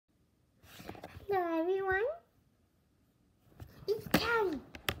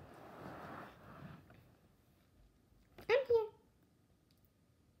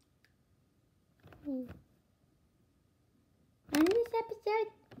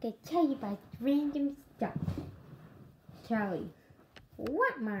Okay, tell you about random stuff. Callie,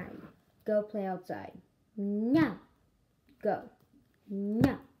 what mine? Go play outside. No. Go.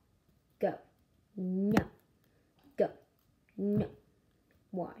 No. Go. No. Go. No.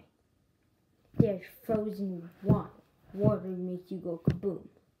 Why? There's frozen water. Water makes you go kaboom.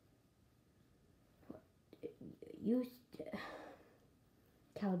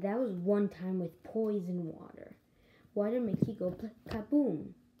 Cal, that was one time with poison water. Water makes you go kaboom.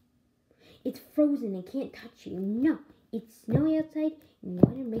 It's frozen, it can't touch you. No, it's snowy outside, and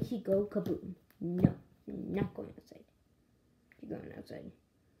water makes you go kaboom. No, you're not going outside. You're going outside.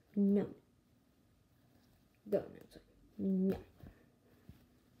 No. Going outside. No.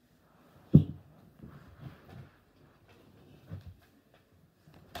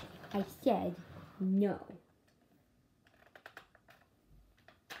 I said no.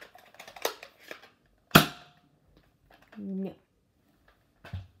 No.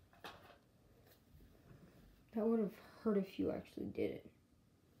 That would have hurt if you actually did it.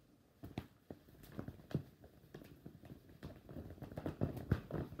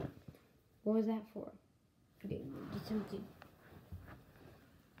 What was that for? Okay, did something.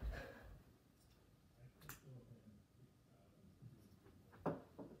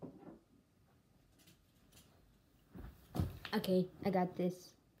 Okay, I got this.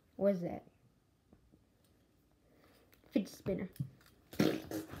 What is that? Fidget spinner.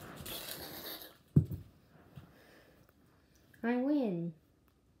 I win.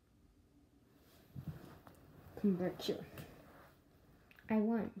 Converter. I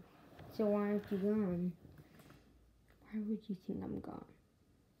won. So why aren't you gone? Why would you think I'm gone?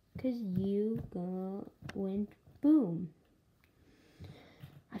 Because you went boom.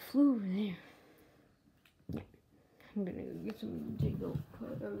 I flew over there. Yeah. I'm gonna go get some to go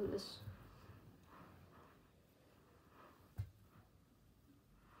put over this.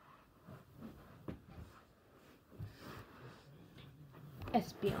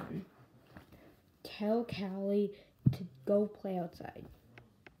 Espion. Tell Callie to go play outside.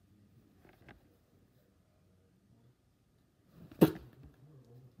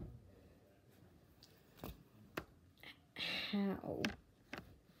 How?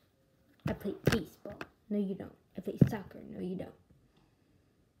 I play baseball. No, you don't. I play soccer. No, you don't.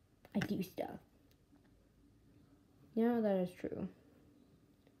 I do stuff. You know that is true.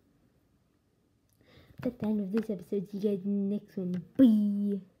 That's the end of this episode. See you guys in the next one.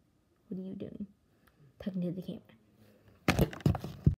 Bye. What are you doing? Talking to the camera.